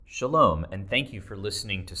Shalom, and thank you for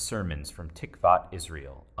listening to sermons from Tikvat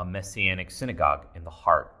Israel, a Messianic synagogue in the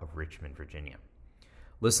heart of Richmond, Virginia.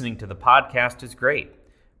 Listening to the podcast is great,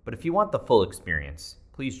 but if you want the full experience,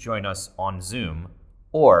 please join us on Zoom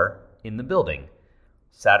or in the building,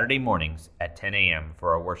 Saturday mornings at 10 a.m.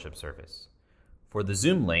 for our worship service. For the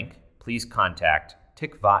Zoom link, please contact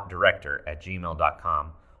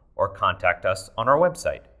tikvatdirector@gmail.com or contact us on our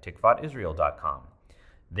website, tikvatisrael.com.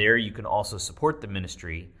 There you can also support the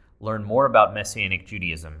ministry, learn more about Messianic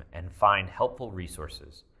Judaism, and find helpful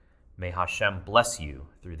resources. May Hashem bless you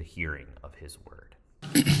through the hearing of His word.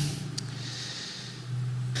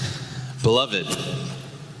 Beloved,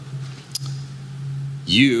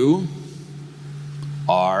 you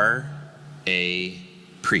are a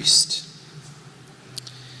priest.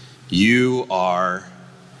 You are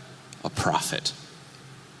a prophet.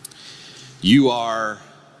 You are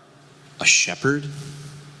a shepherd.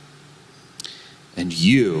 And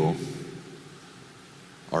you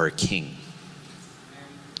are a king.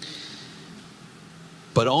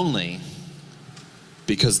 But only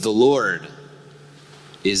because the Lord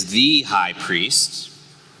is the high priest,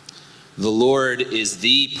 the Lord is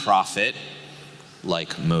the prophet,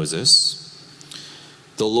 like Moses,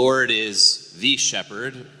 the Lord is the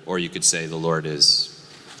shepherd, or you could say the Lord is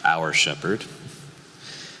our shepherd,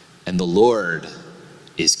 and the Lord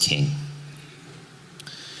is king.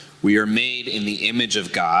 We are made in the image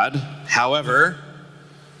of God. However,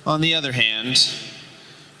 on the other hand,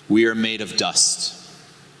 we are made of dust.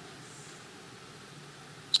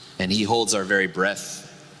 And He holds our very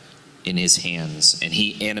breath in His hands, and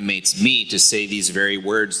He animates me to say these very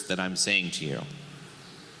words that I'm saying to you.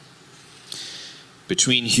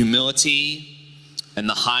 Between humility and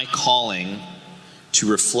the high calling to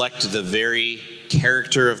reflect the very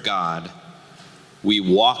character of God, we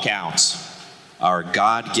walk out our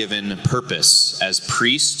God-given purpose as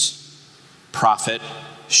priest, prophet,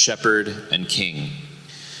 shepherd, and king.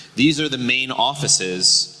 These are the main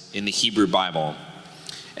offices in the Hebrew Bible,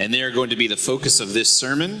 and they are going to be the focus of this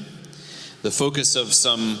sermon, the focus of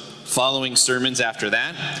some following sermons after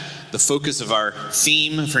that, the focus of our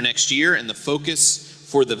theme for next year, and the focus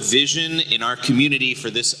for the vision in our community for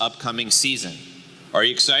this upcoming season. Are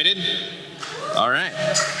you excited? All right.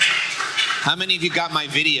 How many of you got my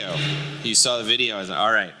video? You saw the video?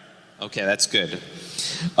 All right. Okay, that's good.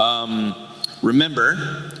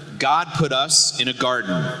 Remember, God put us in a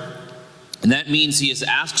garden. And that means He has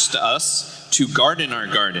asked us to garden our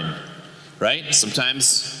garden, right?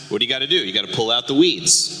 Sometimes, what do you got to do? You got to pull out the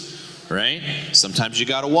weeds, right? Sometimes you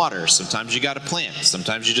got to water. Sometimes you got to plant.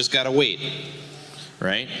 Sometimes you just got to wait,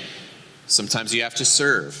 right? Sometimes you have to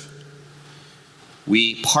serve.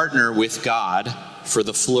 We partner with God for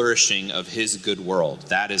the flourishing of His good world.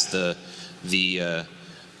 That is the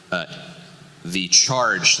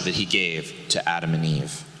charge that He gave to Adam and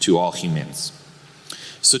Eve, to all humans.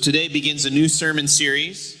 So today begins a new sermon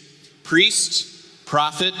series, Priest,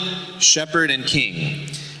 Prophet, Shepherd, and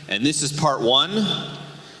King. And this is part 1,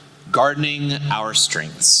 Gardening Our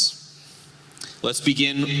Strengths. Let's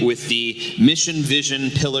begin with the mission,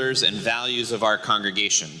 vision, pillars, and values of our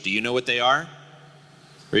congregation. Do you know what they are?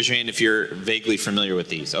 Raise your hand if you're vaguely familiar with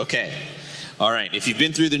these. Okay. All right. If you've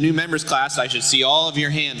been through the new members class, I should see all of your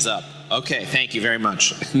hands up. Okay. Thank you very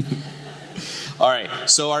much. All right.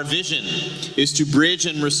 So our vision is to bridge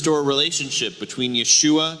and restore relationship between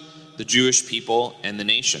Yeshua, the Jewish people, and the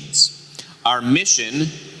nations. Our mission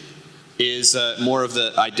is more of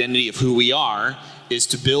the identity of who we are, is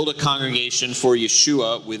to build a congregation for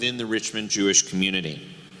Yeshua within the Richmond Jewish community.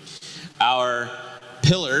 Our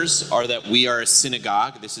pillars are that we are a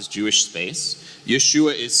synagogue. This is Jewish space.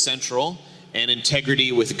 Yeshua is central, and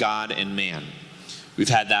integrity with God and man. We've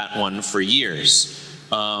had that one for years.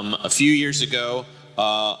 A few years ago,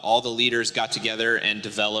 all the leaders got together and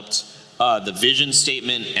developed the vision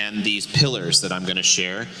statement and these pillars that I'm going to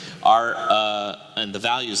share, and the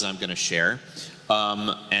values I'm going to share.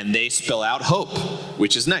 And they spell out hope,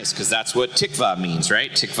 which is nice, because that's what Tikva means,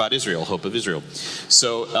 right? Tikvat Israel, hope of Israel.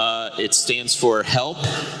 So it stands for help,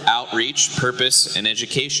 outreach, purpose, and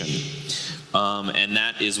education. And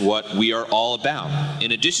that is what we are all about.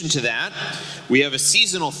 In addition to that, we have a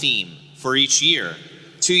seasonal theme for each year.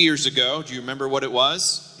 2 years ago, do you remember what it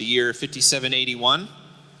was? The year 5781?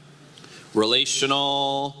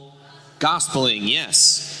 Relational gospeling,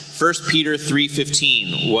 yes. 1 Peter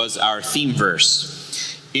 3:15 was our theme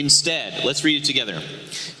verse. Instead, let's read it together.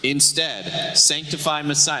 Instead, sanctify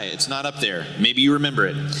Messiah. It's not up there. Maybe you remember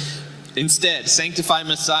it. Instead, sanctify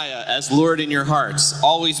Messiah as Lord in your hearts.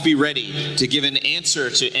 Always be ready to give an answer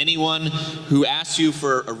to anyone who asks you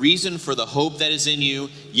for a reason for the hope that is in you,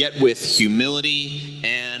 yet with humility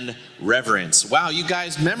and reverence. Wow, you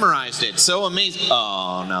guys memorized it. So amazing.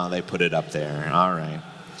 Oh, no, they put it up there. All right.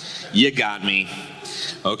 You got me.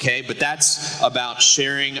 Okay, but that's about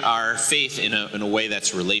sharing our faith in a way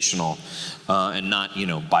that's relational and not,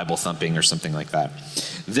 Bible thumping or something like that.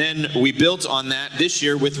 Then we built on that this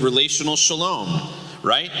year with relational shalom,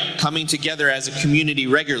 right? Coming together as a community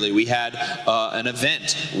regularly. We had an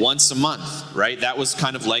event once a month, right? That was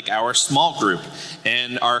kind of like our small group.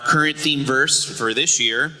 And our current theme verse for this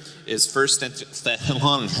year is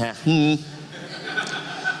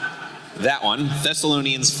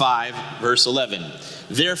Thessalonians 5, verse 11.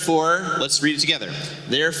 Therefore, let's read it together.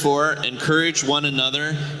 Therefore, encourage one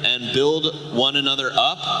another and build one another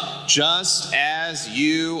up, just as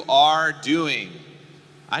you are doing.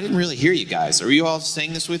 I didn't really hear you guys. Are you all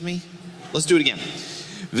saying this with me? Let's do it again.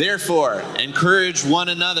 Therefore, encourage one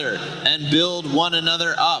another and build one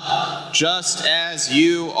another up, just as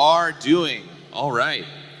you are doing. All right.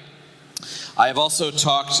 I have also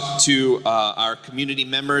talked to our community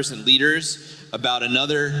members and leaders about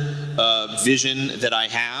another vision that I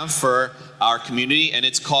have for our community, and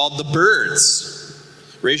it's called the birds.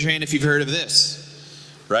 Raise your hand if you've heard of this,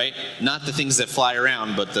 right? Not the things that fly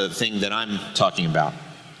around, but the thing that I'm talking about.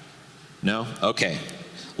 No? Okay.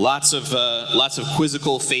 Lots of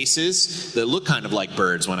quizzical faces that look kind of like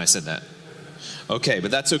birds when I said that. Okay,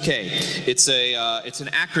 but that's okay. It's an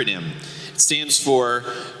acronym. It stands for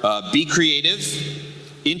be creative,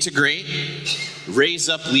 integrate, raise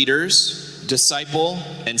up leaders, disciple,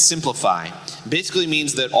 and simplify. Basically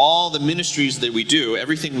means that all the ministries that we do,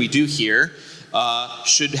 everything we do here,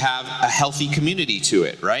 should have a healthy community to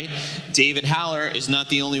it, right? David Haller is not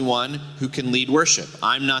the only one who can lead worship.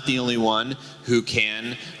 I'm not the only one who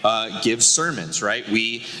can give sermons, right?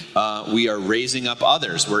 We are raising up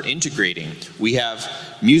others. We're integrating. We have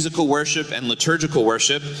musical worship and liturgical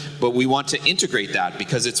worship, but we want to integrate that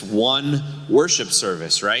because it's one worship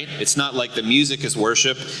service, right? It's not like the music is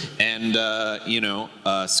worship and,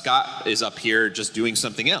 Scott is up here just doing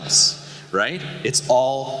something else. Right? It's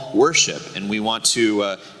all worship, and we want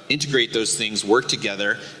to integrate those things, work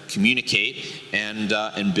together, communicate,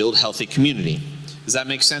 and build healthy community. Does that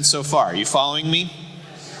make sense so far? Are you following me?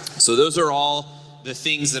 So those are all the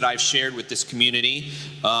things that I've shared with this community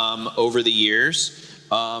over the years,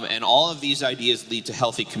 and all of these ideas lead to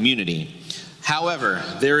healthy community. However,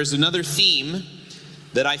 there is another theme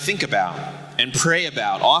that I think about and pray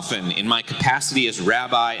about often in my capacity as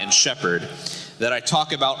rabbi and shepherd, that I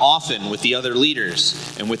talk about often with the other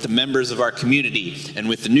leaders and with the members of our community and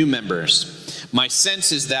with the new members. My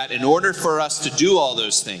sense is that in order for us to do all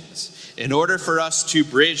those things, in order for us to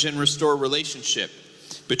bridge and restore relationship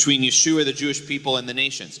between Yeshua, the Jewish people, and the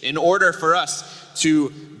nations, in order for us to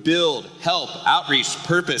build, help, outreach,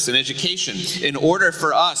 purpose, and education, in order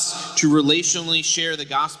for us to relationally share the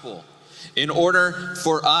gospel, in order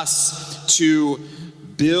for us to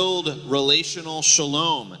build relational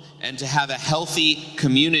shalom, and to have a healthy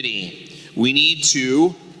community, we need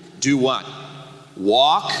to do what?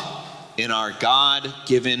 Walk in our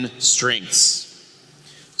God-given strengths.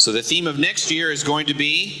 So the theme of next year is going to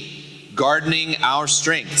be gardening our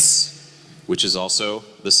strengths, which is also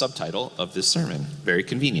the subtitle of this sermon. Very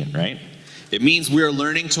convenient, right? It means we are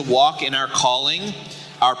learning to walk in our calling,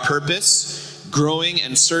 our purpose, growing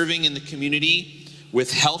and serving in the community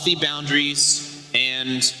with healthy boundaries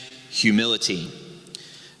and humility.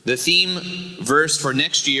 The theme verse for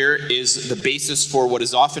next year is the basis for what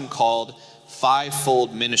is often called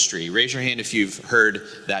fivefold ministry. Raise your hand if you've heard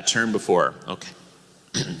that term before. Okay.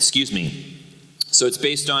 Excuse me. So it's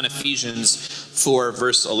based on Ephesians 4,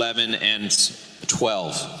 verse 11 and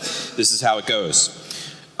 12. This is how it goes.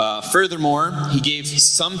 Furthermore, he gave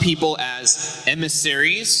some people as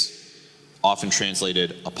emissaries, often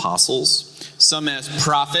translated apostles, some as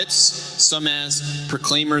prophets, some as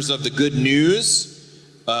proclaimers of the good news.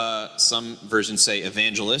 Some versions say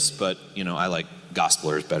evangelists, but, I like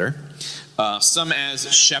gospelers better. Some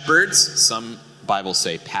as shepherds, some Bibles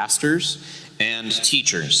say pastors, and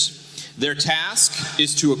teachers. Their task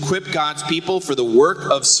is to equip God's people for the work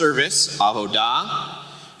of service, avodah,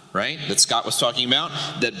 right, that Scott was talking about,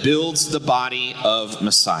 that builds the body of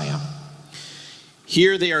Messiah.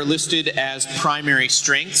 Here they are listed as primary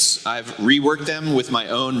strengths. I've reworked them with my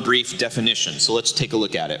own brief definition, so let's take a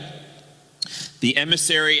look at it. The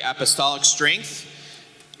emissary apostolic strength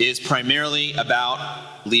is primarily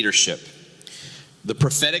about leadership. The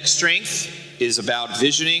prophetic strength is about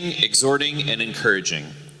visioning, exhorting, and encouraging.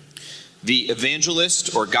 The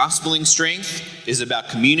evangelist or gospeling strength is about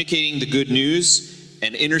communicating the good news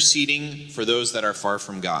and interceding for those that are far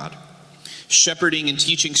from God. Shepherding and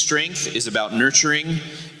teaching strength is about nurturing,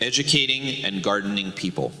 educating, and gardening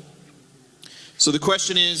people. So the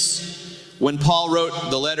question is, when Paul wrote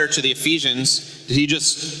the letter to the Ephesians, did he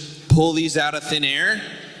just pull these out of thin air?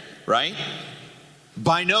 Right?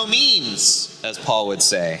 By no means, as Paul would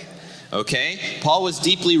say. Okay? Paul was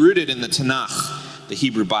deeply rooted in the Tanakh, the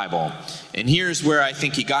Hebrew Bible. And here's where I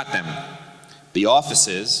think he got them. The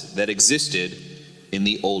offices that existed in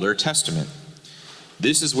the Older Testament.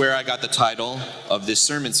 This is where I got the title of this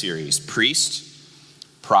sermon series: Priest,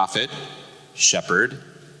 Prophet, Shepherd,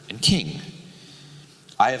 and King.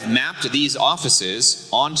 I have mapped these offices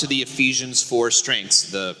onto the Ephesians 4 strengths,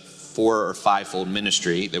 the 4 or 5-fold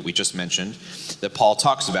ministry that we just mentioned, that Paul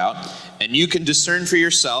talks about, and you can discern for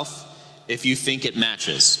yourself if you think it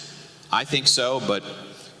matches. I think so, but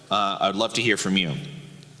I'd love to hear from you.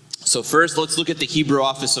 So first, let's look at the Hebrew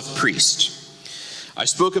office of priest. I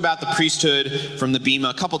spoke about the priesthood from the Bema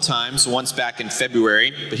a couple times, once back in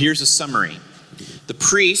February, but here's a summary. The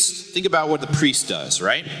priest, think about what the priest does,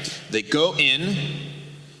 right? They go in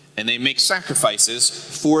and they make sacrifices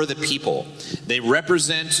for the people. They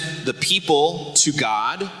represent the people to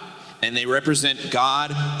God, and they represent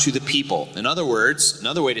God to the people. In other words,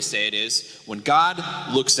 another way to say it is, when God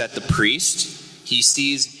looks at the priest, he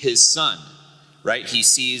sees his son, right? He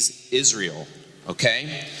sees Israel,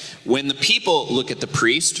 okay? When the people look at the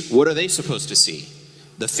priest, what are they supposed to see?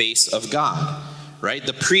 The face of God, right?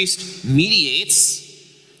 The priest mediates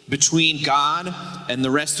between God and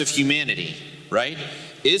the rest of humanity, right?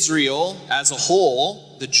 Israel as a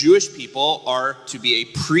whole, the Jewish people, are to be a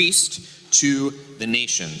priest to the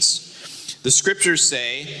nations. The scriptures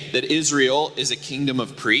say that Israel is a kingdom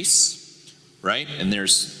of priests, right? And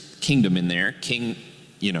there's kingdom in there, king,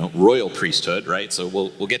 royal priesthood, right? So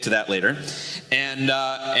we'll get to that later. And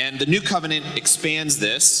the new covenant expands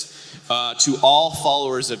this to all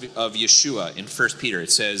followers of Yeshua. In 1 Peter,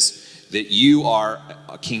 it says that you are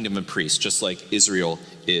a kingdom of priests, just like Israel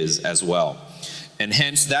is as well. And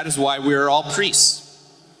hence, that is why we are all priests,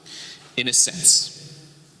 in a sense.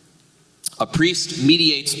 A priest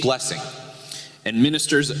mediates blessing and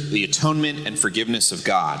ministers the atonement and forgiveness of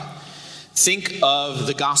God. Think of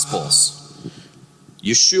the Gospels.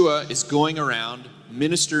 Yeshua is going around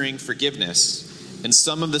ministering forgiveness, and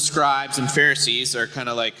some of the scribes and Pharisees are kind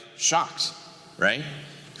of like shocked, right?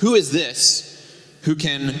 Who is this who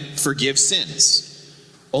can forgive sins?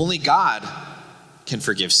 Only God can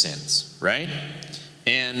forgive sins, right?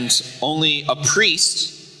 And only a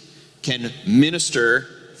priest can minister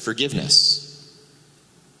forgiveness.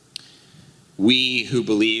 We who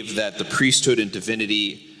believe that the priesthood and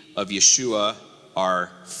divinity of Yeshua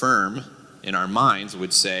are firm in our minds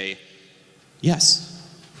would say, yes,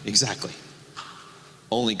 exactly.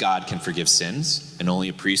 Only God can forgive sins, and only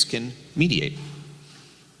a priest can mediate.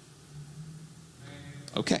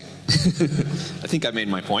 Okay. I think I made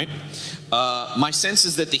my point. My sense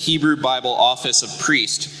is that the Hebrew Bible office of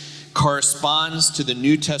priest corresponds to the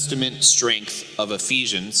New Testament strength of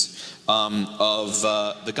Ephesians, of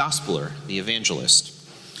the gospeler, the evangelist.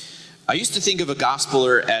 I used to think of a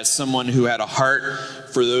gospeler as someone who had a heart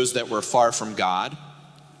for those that were far from God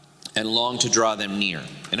and longed to draw them near.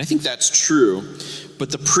 And I think that's true, but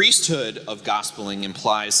the priesthood of gospeling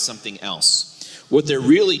implies something else. What they're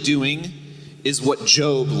really doing is what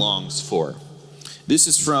Job longs for. This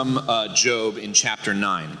is from Job in chapter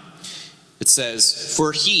 9. It says,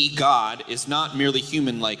 "For he, God, is not merely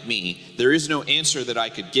human like me. There is no answer that I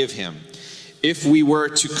could give him. If we were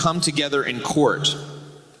to come together in court,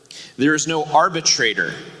 there is no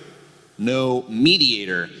arbitrator, no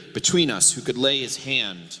mediator between us who could lay his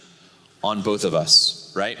hand on both of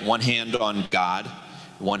us," right? One hand on God,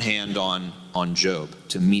 one hand on Job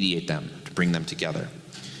to mediate them, to bring them together.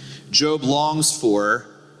 Job longs for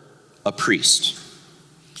a priest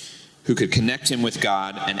who could connect him with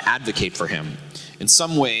God and advocate for him, in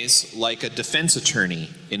some ways like a defense attorney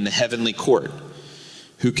in the heavenly court,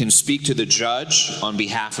 who can speak to the judge on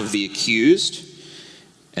behalf of the accused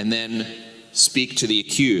and then speak to the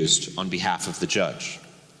accused on behalf of the judge.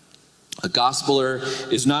 A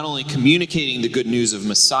gospeler is not only communicating the good news of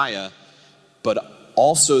Messiah, but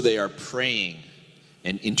also they are praying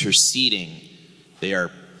and interceding. They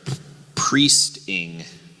are priesting,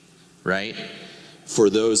 right, for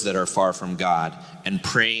those that are far from God, and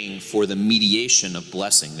praying for the mediation of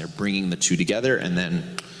blessing. They're bringing the two together and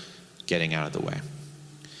then getting out of the way.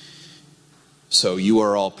 So you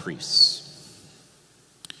are all priests.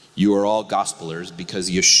 You are all gospelers because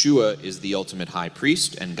Yeshua is the ultimate high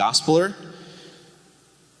priest and gospeler.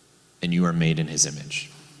 and you are made in his image.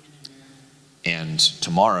 And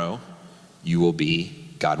tomorrow, you will be,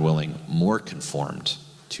 God willing, more conformed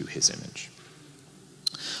to his image.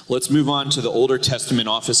 Let's move on to the Older Testament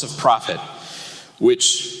office of prophet,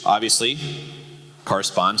 which obviously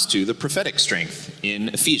corresponds to the prophetic strength in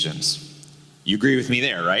Ephesians. You agree with me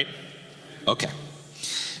there, right? Okay.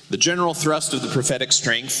 The general thrust of the prophetic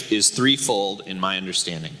strength is threefold in my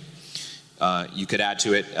understanding. You could add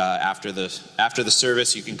to it after the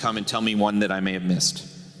service. You can come and tell me one that I may have missed.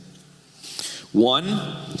 One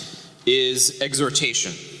is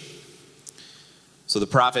exhortation. So the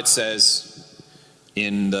prophet says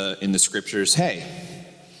in the scriptures, hey,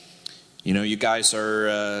 you guys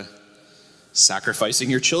are sacrificing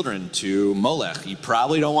your children to Molech. You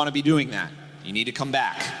probably don't want to be doing that. You need to come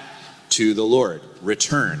back to the Lord.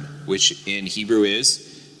 Return, which in Hebrew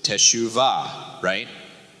is teshuvah, right?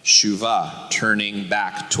 Shuvah, turning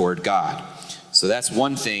back toward God. So that's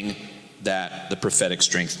one thing that the prophetic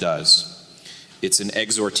strength does. It's an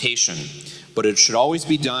exhortation, but it should always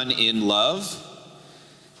be done in love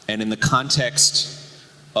and in the context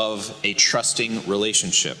of a trusting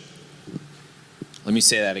relationship. Let me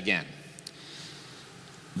say that again.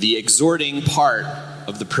 The exhorting part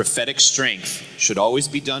of the prophetic strength should always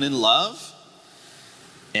be done in love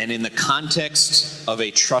and in the context of a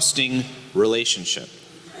trusting relationship.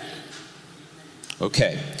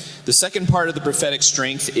 Okay. The second part of the prophetic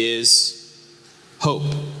strength is hope,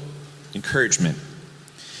 encouragement.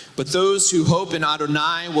 But those who hope in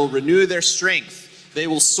Adonai will renew their strength. They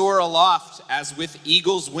will soar aloft as with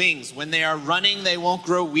eagle's wings. When they are running, they won't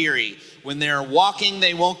grow weary. When they are walking,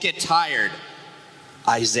 they won't get tired.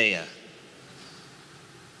 Isaiah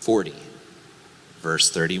 40, verse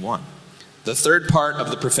 31. The third part of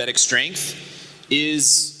the prophetic strength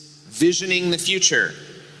is visioning the future,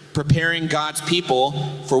 preparing God's people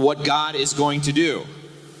for what God is going to do.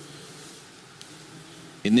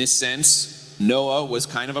 In this sense, Noah was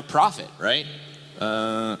kind of a prophet, right?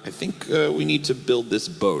 I think we need to build this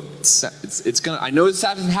boat. It's gonna. I know this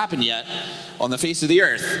hasn't happened yet on the face of the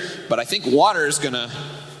earth, but I think water is gonna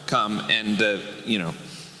come, and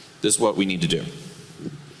this is what we need to do.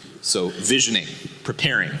 So visioning,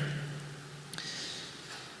 preparing.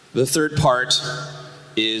 The third part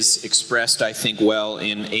is expressed, I think, well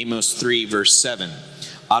in Amos 3, verse 7.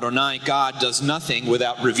 Adonai, God, does nothing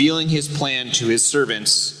without revealing his plan to his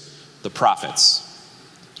servants, the prophets.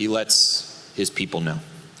 He lets his people know.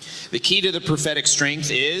 The key to the prophetic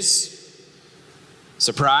strength is,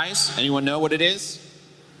 surprise, anyone know what it is?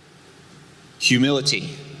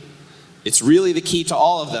 Humility. It's really the key to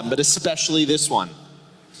all of them, but especially this one.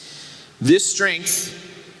 This strength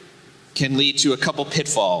can lead to a couple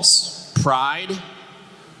pitfalls: pride,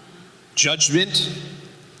 judgment,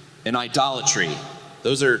 and idolatry.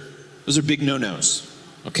 Those are big no-nos,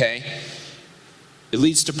 okay? It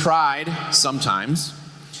leads to pride sometimes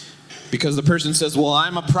because the person says, well,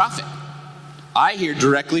 I'm a prophet. I hear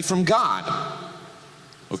directly from God.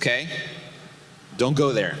 Okay? Don't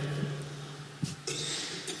go there.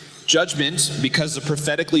 Judgment, because a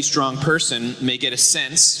prophetically strong person may get a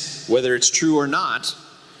sense, whether it's true or not,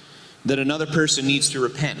 that another person needs to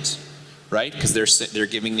repent, right? Because they're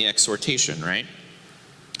giving the exhortation, right?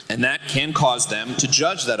 And that can cause them to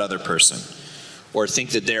judge that other person or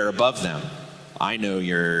think that they're above them. I know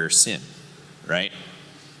your sin, right?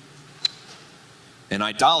 And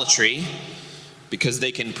idolatry, because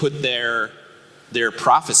they can put their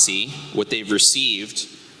prophecy, what they've received,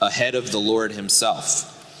 ahead of the Lord himself.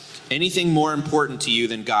 Anything more important to you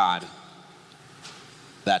than God,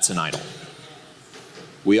 that's an idol.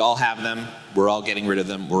 We all have them. We're all getting rid of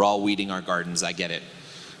them. We're all weeding our gardens. I get it.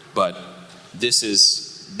 But this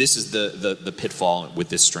is the pitfall with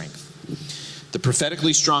this strength. The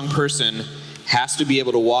prophetically strong person has to be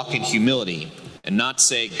able to walk in humility and not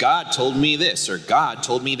say, God told me this or God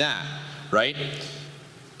told me that, right?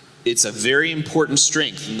 It's a very important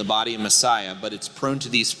strength in the body of Messiah, but it's prone to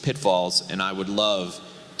these pitfalls, and I would love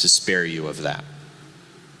to spare you of that.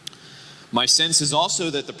 My sense is also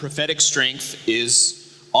that the prophetic strength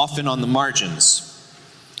is often on the margins.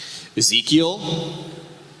 Ezekiel,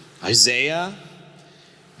 Isaiah,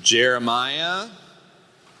 Jeremiah,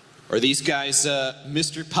 are these guys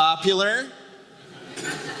Mr. Popular?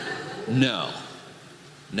 No,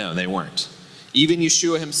 they weren't. Even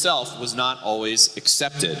Yeshua himself was not always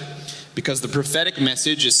accepted because the prophetic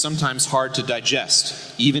message is sometimes hard to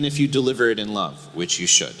digest, even if you deliver it in love, which you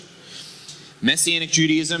should. Messianic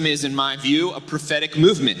Judaism is, in my view, a prophetic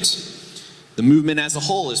movement. The movement as a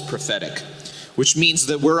whole is prophetic, which means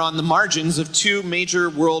that we're on the margins of two major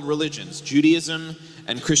world religions, Judaism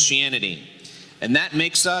and Christianity. And that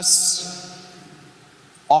makes us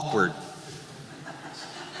awkward.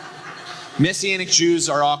 Messianic Jews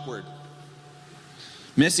are awkward.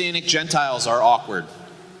 Messianic Gentiles are awkward.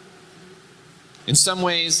 In some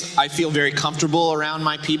ways, I feel very comfortable around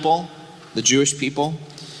my people, the Jewish people.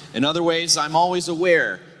 In other ways, I'm always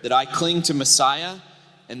aware that I cling to Messiah,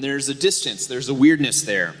 and there's a distance, there's a weirdness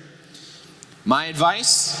there. My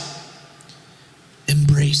advice?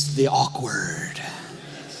 Embrace the awkward.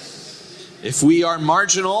 If we are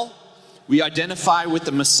marginal, we identify with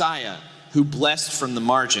the Messiah who blessed from the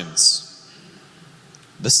margins,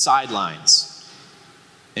 the sidelines.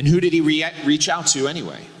 And who did he reach out to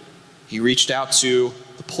anyway? He reached out to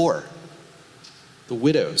the poor, the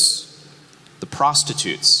widows, the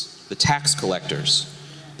prostitutes, the tax collectors,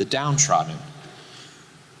 the downtrodden.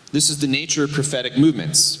 This is the nature of prophetic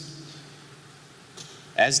movements.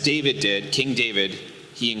 As David did, King David,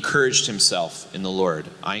 he encouraged himself in the Lord.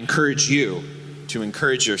 I encourage you to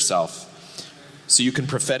encourage yourself so you can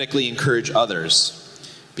prophetically encourage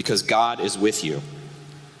others, because God is with you.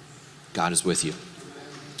 God is with you.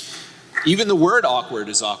 Even the word awkward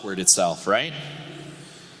is awkward itself, right?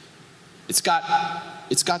 It's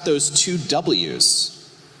got those two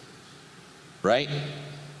W's, right?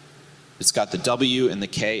 It's got the W and the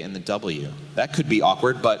K and the W. That could be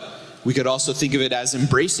awkward, but we could also think of it as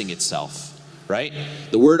embracing itself, right?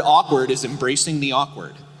 The word awkward is embracing the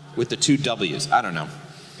awkward with the two W's. I don't know.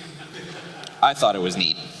 I thought it was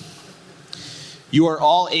neat. You are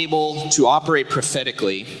all able to operate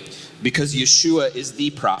prophetically because Yeshua is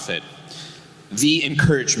the prophet, the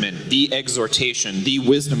encouragement, the exhortation, the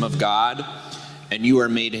wisdom of God, and you are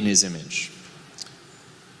made in his image.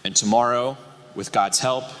 And tomorrow, with God's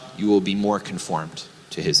help, you will be more conformed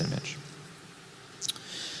to his image.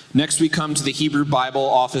 Next, we come to the Hebrew Bible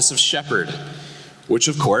office of shepherd, which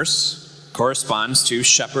of course corresponds to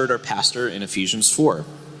shepherd or pastor in Ephesians 4.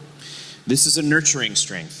 This is a nurturing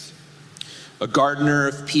strength, a gardener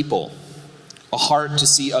of people, a heart to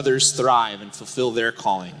see others thrive and fulfill their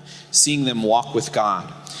calling, seeing them walk with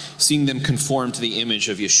God, seeing them conform to the image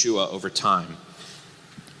of Yeshua over time.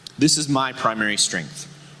 This is my primary strength,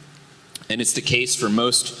 and it's the case for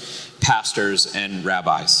most pastors and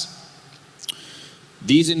rabbis.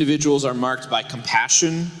 These individuals are marked by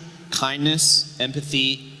compassion, kindness,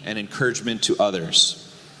 empathy, and encouragement to others.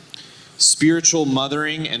 Spiritual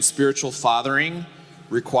mothering and spiritual fathering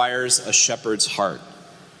requires a shepherd's heart.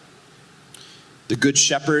 The good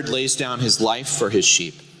shepherd lays down his life for his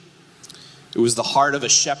sheep. It was the heart of a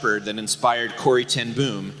shepherd that inspired Corrie ten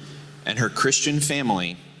Boom and her Christian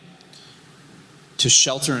family to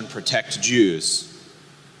shelter and protect Jews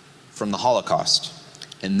from the Holocaust,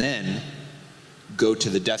 and then go to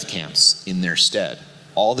the death camps in their stead.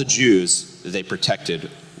 All the Jews that they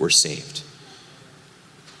protected were saved.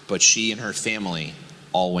 But she and her family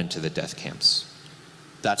all went to the death camps.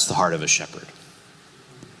 That's the heart of a shepherd.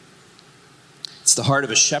 It's the heart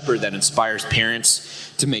of a shepherd that inspires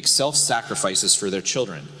parents to make self-sacrifices for their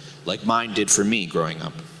children, like mine did for me growing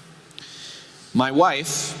up. My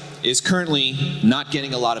wife is currently not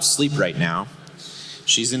getting a lot of sleep right now.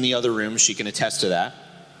 She's in the other room. She can attest to that.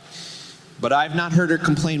 But I've not heard her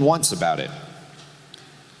complain once about it.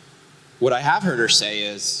 What I have heard her say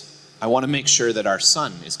is, I want to make sure that our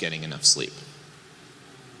son is getting enough sleep.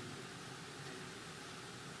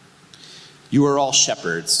 You are all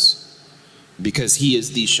shepherds because he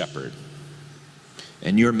is the shepherd,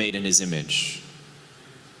 and you're made in his image.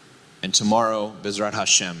 And tomorrow, Bezrat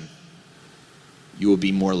Hashem, you will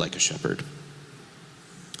be more like a shepherd.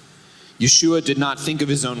 Yeshua did not think of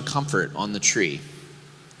his own comfort on the tree,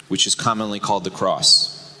 which is commonly called the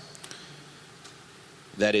cross.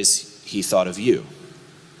 That is, he thought of you.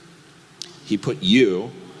 He put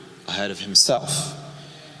you ahead of himself,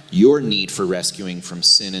 your need for rescuing from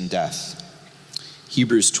sin and death.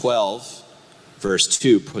 Hebrews 12, verse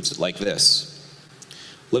 2 puts it like this: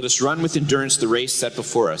 Let us run with endurance the race set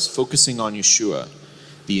before us, focusing on Yeshua,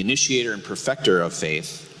 the initiator and perfecter of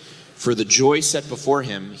faith. For the joy set before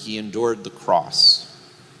him, he endured the cross.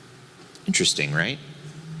 Interesting, right?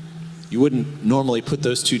 You wouldn't normally put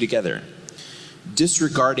those two together.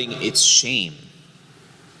 Disregarding its shame.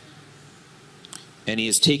 And he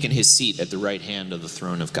has taken his seat at the right hand of the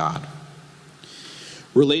throne of God.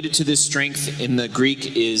 Related to this strength in the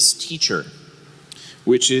Greek is teacher,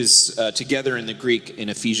 which is together in the Greek in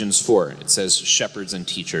Ephesians 4. It says shepherds and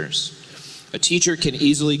teachers. A teacher can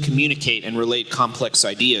easily communicate and relate complex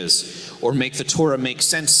ideas or make the Torah make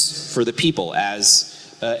sense for the people,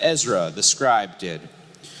 as Ezra, the scribe, did.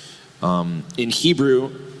 In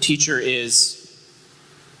Hebrew, teacher is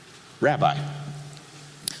rabbi.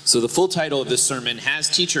 So the full title of this sermon has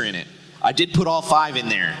teacher in it. I did put all 5 in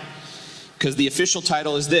there. because the official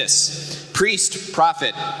title is this: Priest,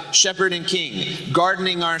 Prophet, Shepherd, and King,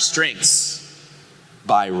 Gardening Our Strengths,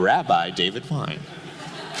 by Rabbi David Wein.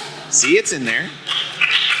 See, it's in there.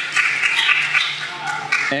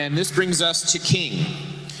 And this brings us to King,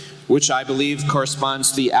 which I believe corresponds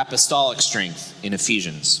to the apostolic strength in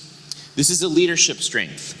Ephesians. This is a leadership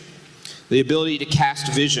strength, the ability to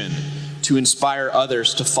cast vision, to inspire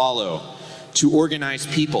others to follow, to organize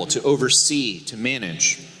people, to oversee, to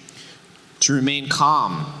manage, to remain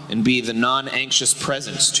calm and be the non-anxious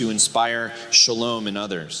presence to inspire shalom in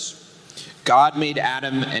others. God made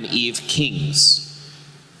Adam and Eve kings,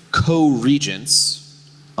 co-regents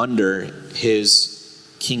under his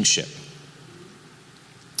kingship.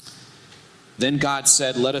 Then God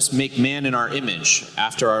said, "Let us make man in our image,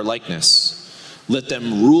 after our likeness. Let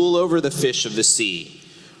them rule over the fish of the sea,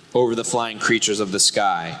 over the flying creatures of the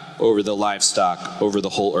sky, over the livestock, over the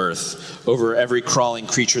whole earth, over every crawling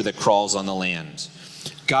creature that crawls on the land."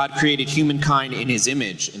 God created humankind in his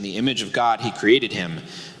image. In the image of God, he created him.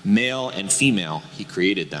 Male and female, he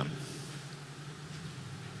created them.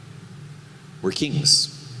 We're kings.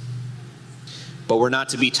 But we're not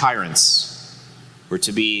to be tyrants. We're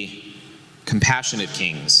to be compassionate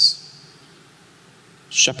kings,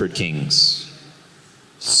 shepherd kings,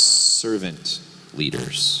 servant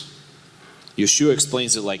leaders. Yeshua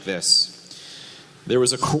explains it like this: there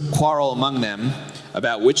was a quarrel among them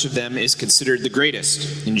about which of them is considered the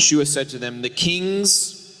greatest. And Yeshua said to them, "The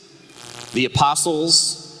kings, the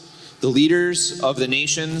apostles, the leaders of the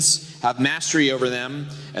nations have mastery over them,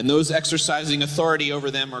 and those exercising authority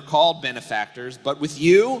over them are called benefactors. But with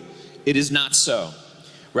you, it is not so.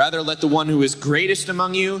 Rather, let the one who is greatest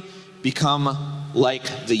among you become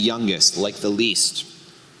like the youngest, like the least,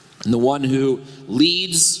 and the one who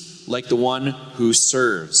leads like the one who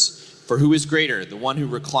serves. For who is greater, the one who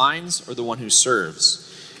reclines or the one who serves?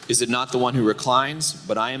 Is it not the one who reclines?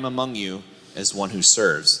 But I am among you as one who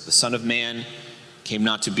serves. The Son of Man came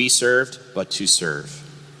not to be served, but to serve."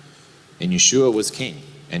 And Yeshua was king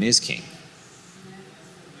and is king.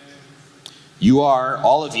 You are,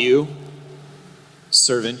 all of you,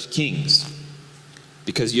 servant kings,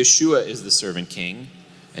 because Yeshua is the servant king,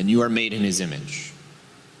 and you are made in his image,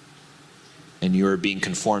 and you are being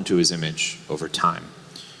conformed to his image over time.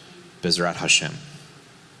 Bezrat Hashem.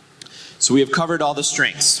 So we have covered all the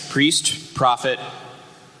strengths: priest, prophet,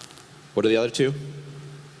 what are the other two?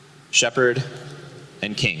 Shepherd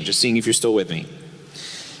and king. Just seeing if you're still with me.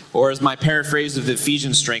 Or as my paraphrase of the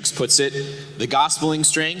Ephesians strengths puts it, the gospeling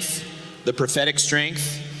strength, the prophetic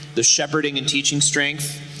strength, the shepherding and teaching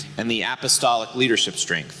strength, and the apostolic leadership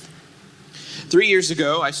strength. 3 years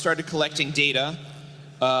ago, I started collecting data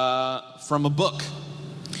from a book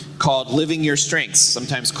called Living Your Strengths,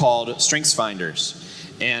 sometimes called Strengths Finders.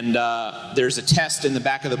 And there's a test in the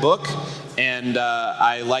back of the book, and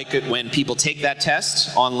I like it when people take that test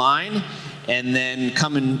online and then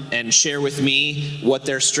come and share with me what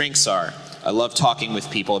their strengths are. I love talking with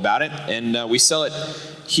people about it, and we sell it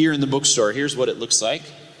here in the bookstore. Here's what it looks like: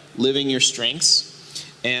 Living Your Strengths.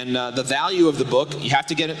 And the value of the book, you have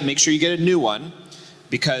to make sure you get a new one,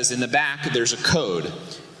 because in the back there's a code,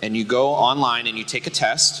 and you go online and you take a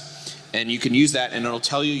test, and you can use that, and it'll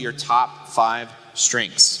tell you your top 5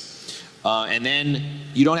 strengths. And then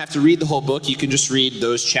you don't have to read the whole book. You can just read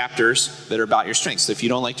those chapters that are about your strengths. So if you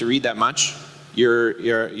don't like to read that much, you're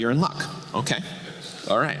in luck. Okay,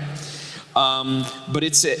 all right. But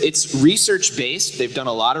it's research based. They've done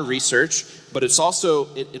a lot of research, but it's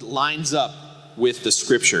also it lines up with the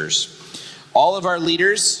scriptures. All of our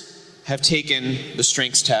leaders have taken the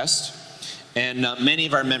strengths test, and many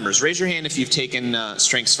of our members. Raise your hand if you've taken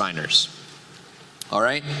Strengths Finders. All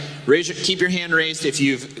right? Keep your hand raised if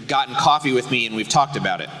you've gotten coffee with me and we've talked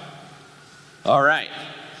about it. All right.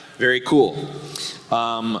 Very cool.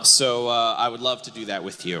 So I would love to do that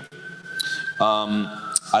with you.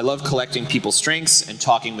 I love collecting people's strengths and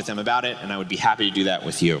talking with them about it, and I would be happy to do that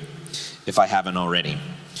with you if I haven't already.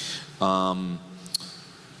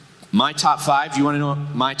 My top 5, do you want to know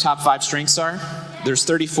what my top 5 strengths are? There's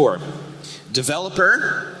 34.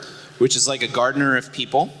 Developer, which is like a gardener of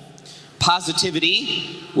people.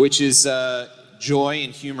 Positivity, which is joy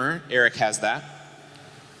and humor. Eric has that.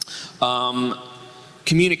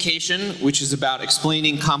 Communication, which is about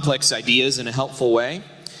explaining complex ideas in a helpful way.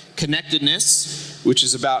 Connectedness, which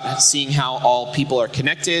is about seeing how all people are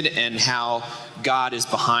connected and how God is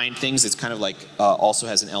behind things. It's kind of like also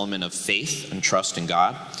has an element of faith and trust in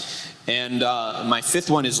God. And my 5th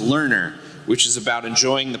one is learner, which is about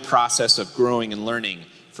enjoying the process of growing and learning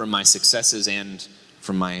from my successes and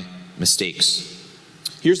from my mistakes.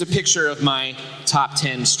 Here's a picture of my top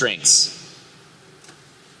 10 strengths.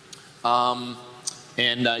 And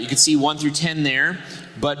you can see 1 through 10 there.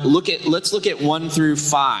 But let's look at 1 through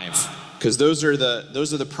 5, because those are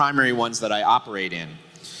the primary ones that I operate in.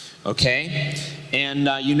 Okay? And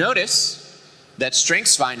you notice that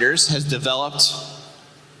StrengthsFinders has developed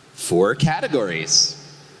 4 categories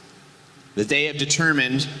that they have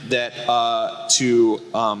determined that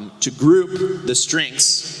to group the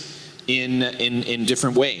strengths in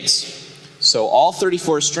different ways. So all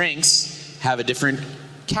 34 strengths have a different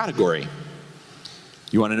category.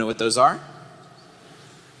 You want to know what those are?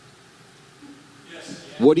 Yes.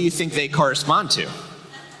 What do you think they correspond to?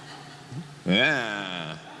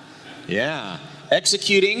 Yeah.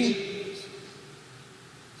 Executing,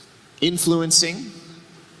 influencing,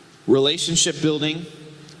 relationship building,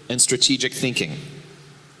 and strategic thinking.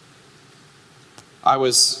 I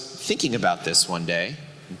was thinking about this one day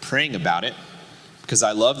and praying about it because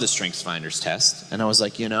I love the StrengthsFinders test, and I was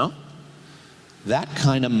like, that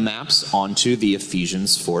kind of maps onto the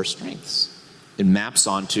Ephesians 4 strengths. It maps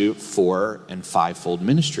onto 4 and 5-fold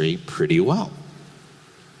ministry pretty well.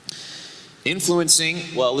 Influencing,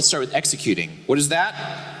 well, let's start with executing. What is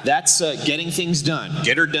that? That's getting things done.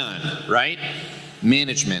 Get her done, right?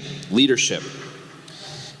 Management, leadership.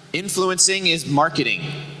 Influencing is marketing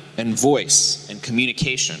and voice and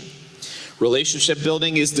communication. Relationship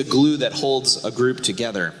building is the glue that holds a group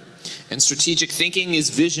together. And strategic thinking is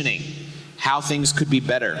visioning how things could be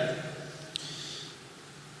better.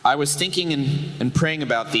 I was thinking and praying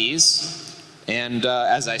about these, and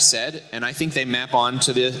as I said, and I think they map on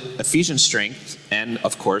to the Ephesian strength and,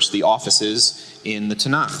 of course, the offices in the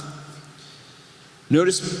Tanakh.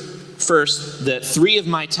 Notice first that 3 of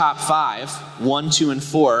my top 5, 1, 2, and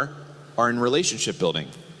 4, are in relationship building.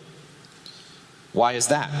 Why is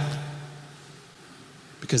that?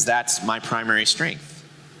 Because that's my primary strength.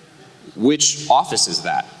 Which office is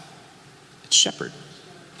that? It's shepherd.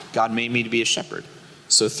 God made me to be a shepherd.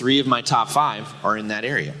 So 3 of my top 5 are in that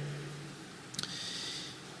area.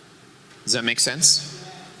 Does that make sense?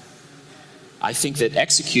 I think that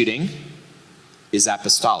executing is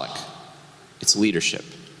apostolic. It's leadership.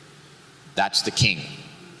 That's the king.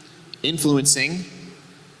 Influencing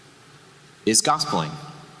is gospeling.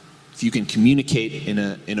 If you can communicate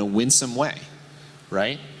in a winsome way,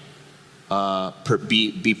 right?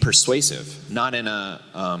 Be persuasive, not in a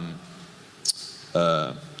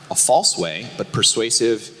false way, but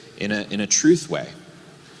persuasive in a truth way,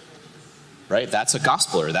 right? That's a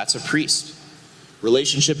gospeler. That's a priest.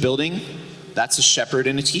 Relationship building, that's a shepherd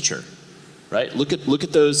and a teacher, right? Look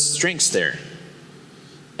at those strengths there.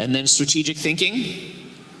 And then strategic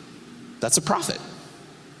thinking, that's a prophet,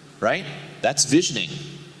 right? That's visioning,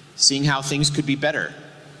 seeing how things could be better.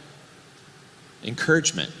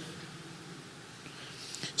 Encouragement.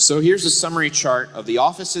 So here's a summary chart of the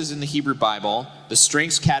offices in the Hebrew Bible, the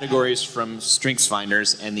strengths categories from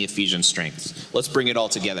StrengthsFinders, and the Ephesian strengths. Let's bring it all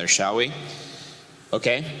together, shall we?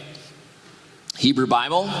 Okay. Hebrew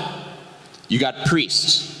Bible, you got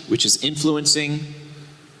priest, which is influencing,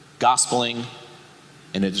 gospeling,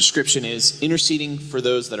 and the description is interceding for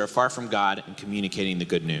those that are far from God and communicating the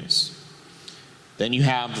good news. Then you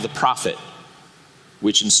have the prophet,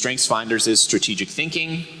 which in StrengthsFinders is strategic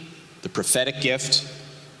thinking, the prophetic gift,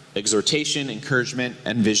 exhortation, encouragement,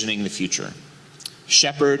 and visioning the future.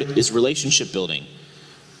 Shepherd is relationship building,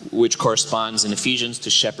 which corresponds in Ephesians to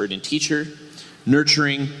shepherd and teacher,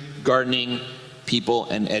 nurturing, gardening, people,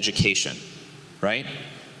 and education, right?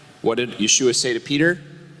 What did Yeshua say to Peter?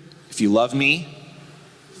 If you love me,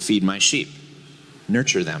 feed my sheep,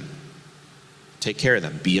 nurture them, take care of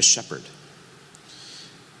them, be a shepherd.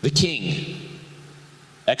 The king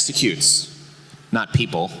executes, not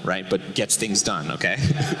people, right, but gets things done, okay?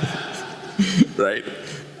 Right?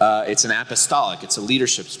 It's an apostolic, it's a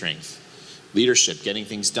leadership strength. Leadership, getting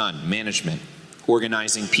things done, management,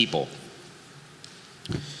 organizing people.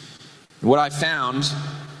 What I found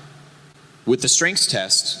with the strengths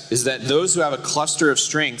test is that those who have a cluster of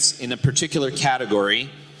strengths in a particular category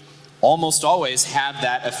almost always have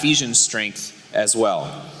that Ephesian strength as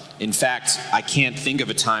well. In fact, I can't think of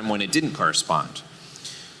a time when it didn't correspond.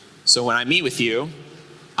 So when I meet with you,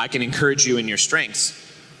 I can encourage you in your strengths,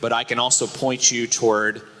 but I can also point you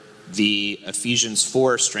toward the Ephesians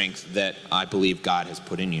 4 strength that I believe God has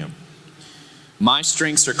put in you. My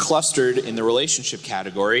strengths are clustered in the relationship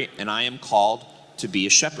category, and I am called to be a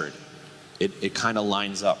shepherd. It kind of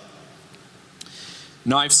lines up.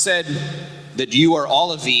 Now, I've said that you are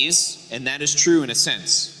all of these, and that is true in a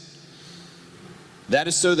sense. That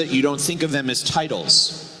is so that you don't think of them as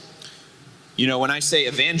titles. You know, when I say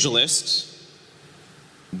evangelist,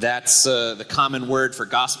 That's the common word for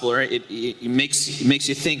gospel. Right? It makes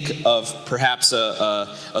you think of perhaps a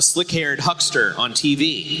slick-haired huckster on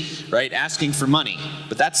TV, right, asking for money.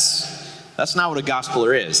 But that's not what a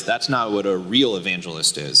gospeler is. That's not what a real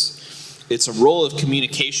evangelist is. It's a role of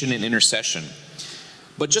communication and intercession.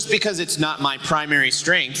 But just because it's not my primary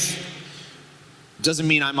strength doesn't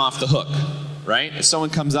mean I'm off the hook, right? If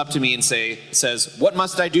someone comes up to me and says, "What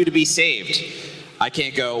must I do to be saved?" I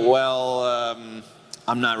can't go, "Well,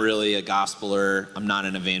 I'm not really a gospeler. I'm not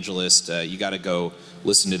an evangelist. You got to go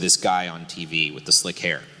listen to this guy on TV with the slick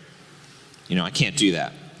hair." I can't do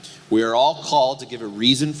that. We are all called to give a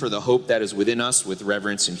reason for the hope that is within us with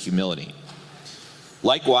reverence and humility.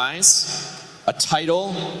 Likewise, a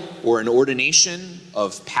title or an ordination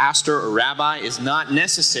of pastor or rabbi is not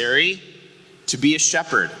necessary to be a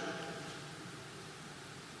shepherd.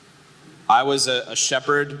 I was a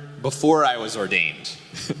shepherd before I was ordained,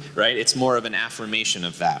 right? It's more of an affirmation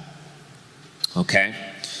of that. Okay?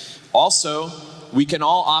 Also, we can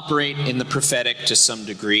all operate in the prophetic to some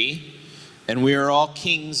degree, and we are all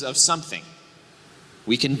kings of something.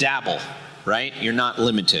 We can dabble, right? You're not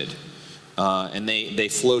limited. And they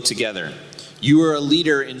flow together. You are a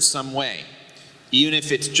leader in some way, even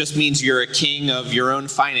if it just means you're a king of your own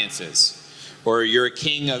finances, or you're a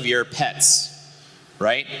king of your pets,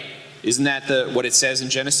 right? Isn't that what it says in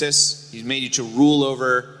Genesis? He's made you to rule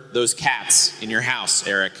over those cats in your house,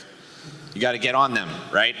 Eric. You got to get on them,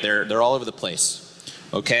 right? They're all over the place.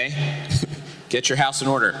 Okay? Get your house in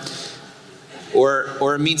order.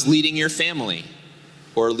 Or it means leading your family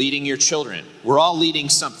or leading your children. We're all leading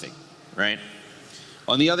something, right?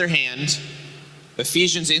 On the other hand,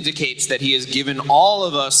 Ephesians indicates that he has given all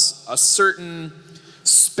of us a certain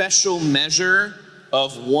special measure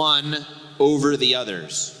of one over the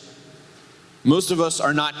others. Most of us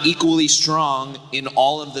are not equally strong in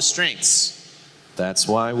all of the strengths. That's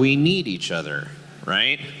why we need each other,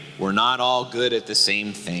 right? We're not all good at the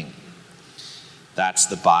same thing. That's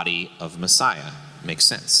the body of Messiah. Makes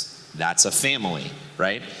sense. That's a family,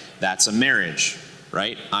 right? That's a marriage,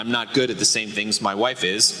 right? I'm not good at the same things my wife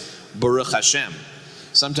is. Baruch Hashem.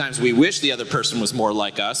 Sometimes we wish the other person was more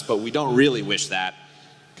like us, but we don't really wish that,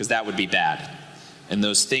 because that would be bad. And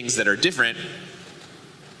those things that are different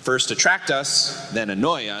first attract us, then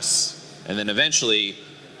annoy us, and then eventually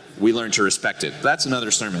we learn to respect it. That's another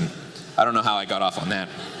sermon. I don't know how I got off on that.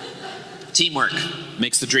 Teamwork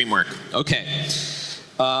makes the dream work. Okay.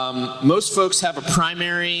 Most folks have a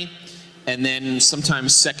primary and then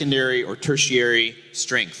sometimes secondary or tertiary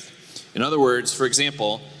strength. In other words, for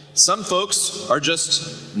example, some folks are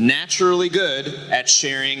just naturally good at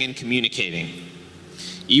sharing and communicating.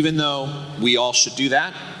 Even though we all should do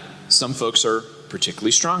that, some folks are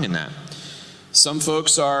particularly strong in that. Some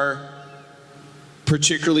folks are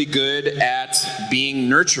particularly good at being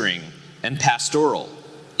nurturing and pastoral,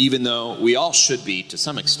 even though we all should be to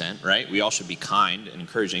some extent, right? We all should be kind and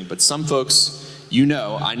encouraging, but some folks,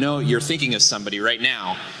 I know you're thinking of somebody right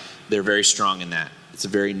now, they're very strong in that. It's a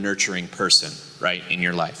very nurturing person, right, in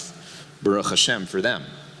your life. Baruch Hashem for them.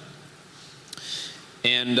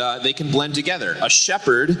 And they can blend together. A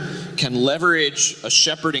shepherd can leverage a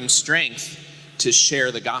shepherding strength to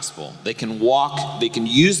share the gospel. They can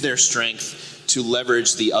use their strength to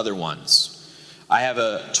leverage the other ones. I have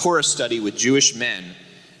a Torah study with Jewish men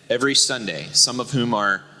every Sunday, some of whom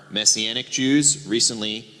are Messianic Jews,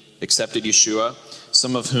 recently accepted Yeshua,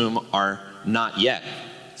 some of whom are not yet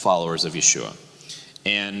followers of Yeshua.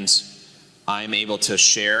 And I'm able to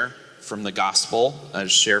share from the gospel,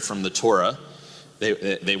 share from the Torah.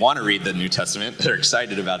 They want to read the New Testament. They're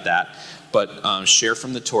excited about that. But share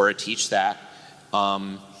from the Torah, teach that.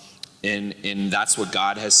 And that's what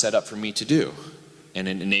God has set up for me to do. And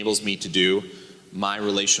it enables me to do my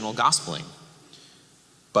relational gospeling.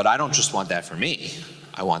 But I don't just want that for me.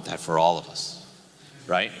 I want that for all of us.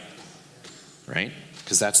 Right? Right?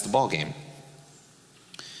 Because that's the ball game.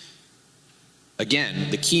 Again,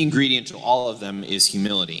 the key ingredient to all of them is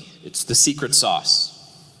humility. It's the secret sauce.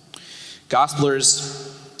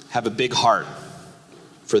 Gospelers have a big heart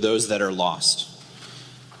for those that are lost.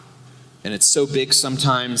 And it's so big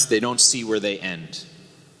sometimes they don't see where they end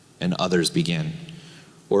and others begin.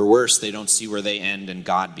 Or worse, they don't see where they end and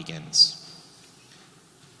God begins.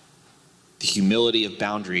 The humility of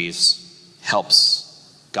boundaries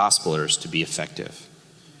helps gospelers to be effective.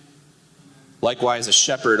 Likewise, a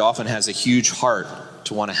shepherd often has a huge heart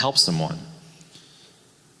to want to help someone.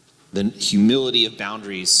 The humility of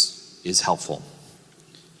boundaries is helpful,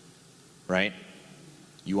 right?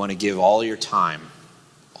 You want to give all your time,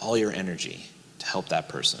 all your energy to help that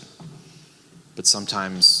person. But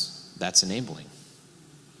sometimes that's enabling.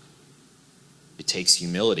 It takes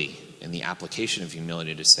humility and the application of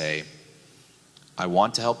humility to say, I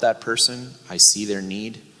want to help that person. I see their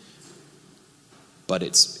need, but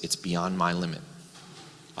it's beyond my limit.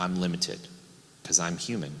 I'm limited because I'm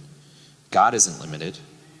human. God isn't limited.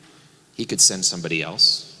 He could send somebody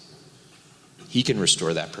else. He can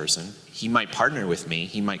restore that person. He might partner with me.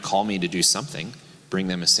 He might call me to do something, bring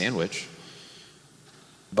them a sandwich.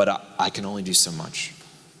 But I can only do so much.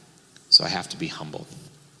 So I have to be humble.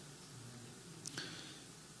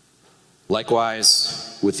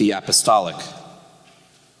 Likewise, with the apostolic,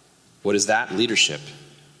 what is that? Leadership.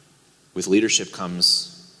 With leadership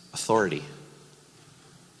comes authority.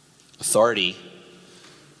 Authority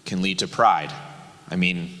can lead to pride. I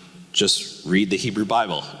mean, just read the Hebrew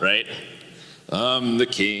Bible, right? I'm the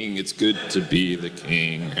king, it's good to be the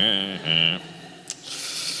king.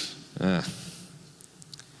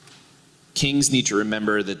 Kings need to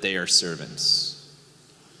remember that they are servants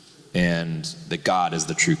and that God is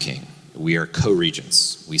the true king. We are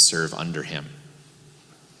co-regents. We serve under him.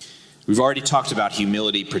 We've already talked about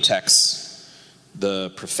humility protects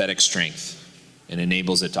the prophetic strength and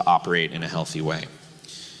enables it to operate in a healthy way.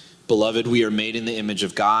 Beloved, we are made in the image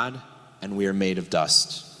of God and we are made of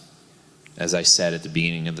dust. As I said at the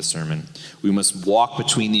beginning of the sermon, we must walk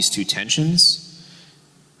between these two tensions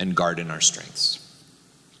and guard in our strengths.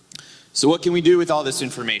 So what can we do with all this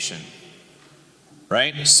information?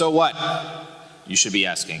 Right? So what? You should be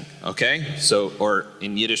asking, okay? So, or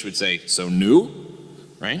in Yiddish would say, so nu,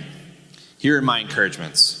 right? Here are my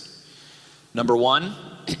encouragements. Number one,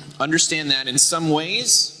 understand that in some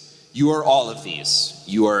ways, you are all of these.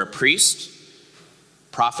 You are a priest,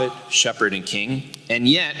 prophet, shepherd, and king, and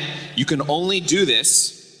yet you can only do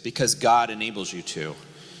this because God enables you to.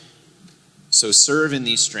 So serve in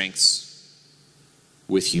these strengths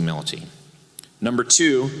with humility. Number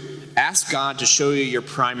two, ask God to show you your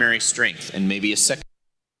primary strength and maybe a second.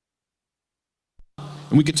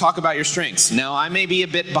 And we could talk about your strengths. Now, I may be a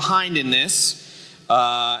bit behind in this,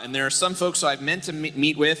 and there are some folks who I've meant to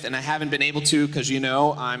meet with and I haven't been able to because, you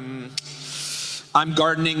know, I'm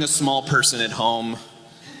gardening a small person at home.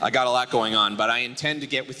 I got a lot going on, but I intend to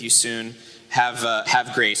get with you soon.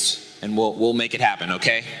 Have grace, and we'll make it happen,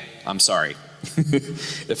 okay? I'm sorry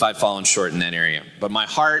if I've fallen short in that area. But my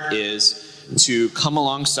heart is to come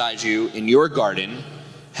alongside you in your garden,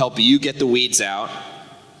 help you get the weeds out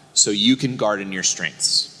so you can garden your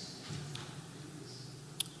strengths.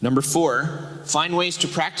 Number four, find ways to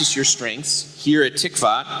practice your strengths here at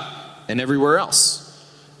Tikvat and everywhere else.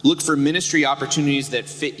 Look for ministry opportunities that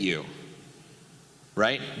fit you,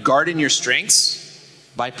 right? Garden your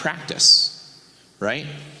strengths by practice, right?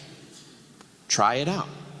 Try it out.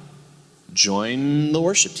 Join the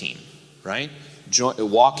worship team, right?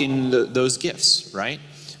 Walk in those gifts, right?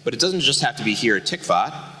 But it doesn't just have to be here at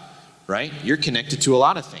Tikvat, right? You're connected to a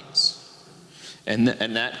lot of things. And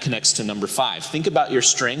that connects to number five. Think about your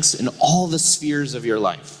strengths in all the spheres of your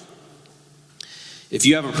life. If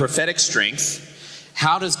you have a prophetic strength,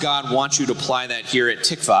 how does God want you to apply that here at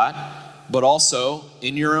Tikvat, but also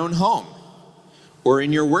in your own home or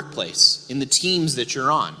in your workplace, in the teams that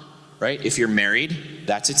you're on, right? If you're married,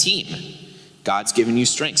 that's a team. God's given you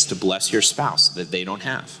strengths to bless your spouse that they don't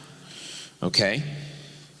have, okay?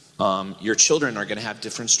 Your children are going to have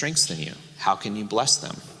different strengths than you. How can you bless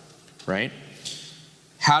them, right?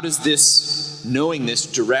 How does this, knowing this,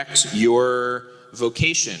 direct your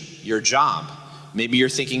vocation, your job? Maybe you're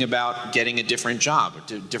thinking about getting a different job,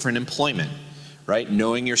 different employment, right?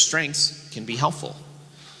 Knowing your strengths can be helpful.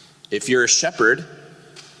 If you're a shepherd,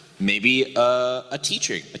 maybe a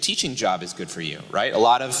teaching job is good for you, right? A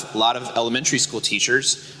lot of elementary school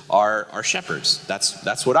teachers are shepherds.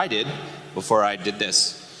 That's what I did before I did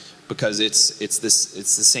this, because it's the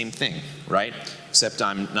same thing, right? Except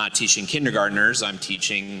I'm not teaching kindergartners. I'm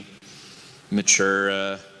teaching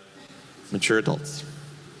mature adults.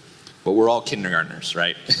 But we're all kindergartners,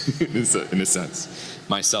 right? in a sense,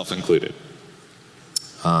 myself included.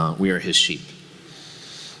 We are his sheep.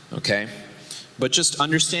 Okay? But just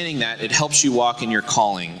understanding that, it helps you walk in your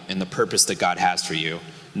calling and the purpose that God has for you,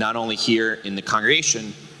 not only here in the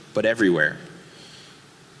congregation, but everywhere.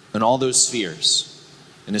 In all those spheres.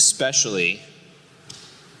 And especially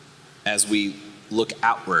as we look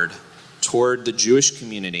outward toward the Jewish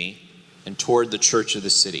community and toward the church of the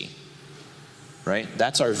city. Right?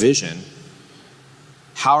 That's our vision.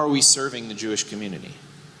 How are we serving the Jewish community?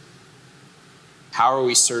 How are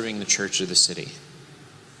we serving the church of the city?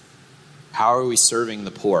 How are we serving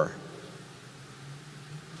the poor?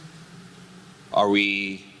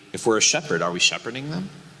 If we're a shepherd, are we shepherding them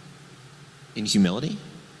in humility?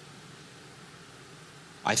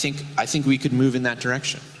 I think we could move in that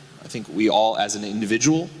direction. I think we all, as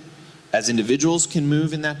individuals can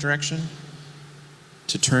move in that direction,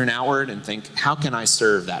 to turn outward and think, how can I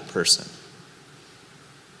serve that person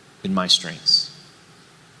in my strengths?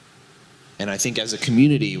 And I think as a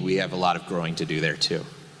community, we have a lot of growing to do there too.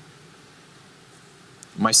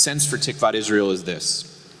 My sense for Tikvat Israel is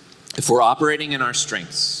this: if we're operating in our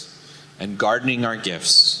strengths and gardening our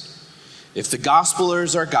gifts, if the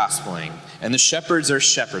gospelers are gospeling and the shepherds are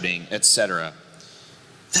shepherding, etc.,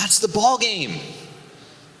 that's the ball game.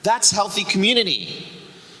 That's healthy community.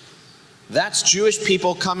 That's Jewish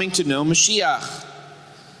people coming to know Mashiach.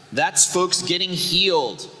 That's folks getting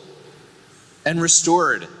healed and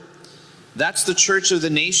restored. That's the church of the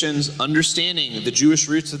nations understanding the Jewish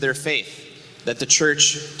roots of their faith, that the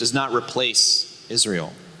church does not replace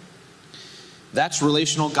Israel. That's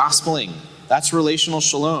relational gospeling. That's relational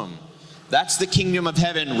shalom. That's the kingdom of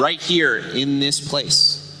heaven right here in this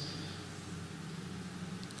place.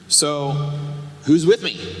 So, who's with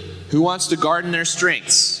me? Who wants to garden their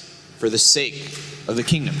strengths for the sake of the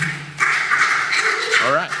kingdom?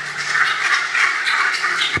 All right.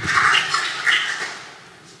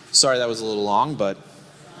 Sorry that was a little long, but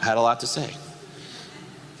I had a lot to say.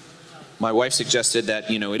 My wife suggested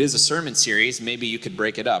that, it is a sermon series. Maybe you could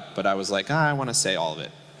break it up. But I was like, I want to say all of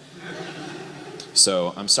it.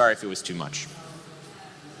 So I'm sorry if it was too much.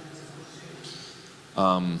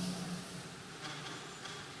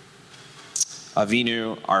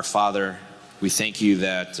 Avinu, our Father, we thank you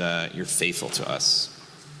that you're faithful to us.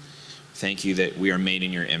 Thank you that we are made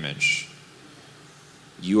in your image.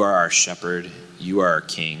 You are our shepherd. You are our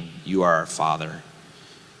king. You are our Father.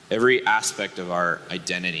 Every aspect of our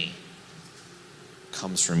identity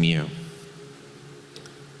comes from you.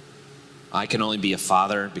 I can only be a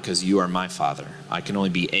father because you are my father. I can only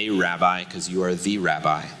be a rabbi because you are the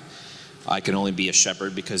rabbi. I can only be a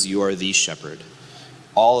shepherd because you are the shepherd.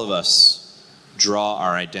 All of us draw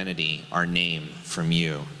our identity, our name from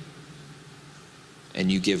you. And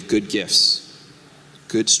you give good gifts,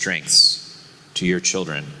 good strengths to your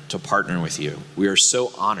children to partner with you. We are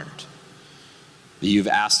so honored that you've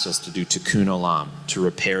asked us to do tikkun olam, to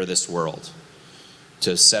repair this world,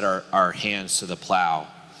 to set our hands to the plow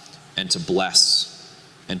and to bless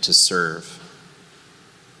and to serve.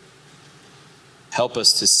 Help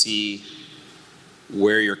us to see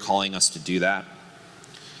where you're calling us to do that.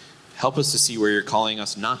 Help us to see where you're calling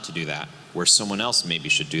us not to do that, where someone else maybe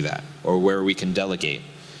should do that, or where we can delegate.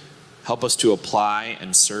 Help us to apply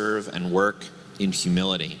and serve and work in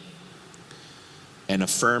humility and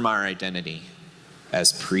affirm our identity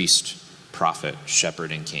as priest, prophet,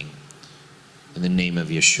 shepherd, and king. In the name of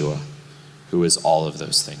Yeshua, who is all of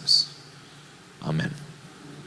those things. Amen.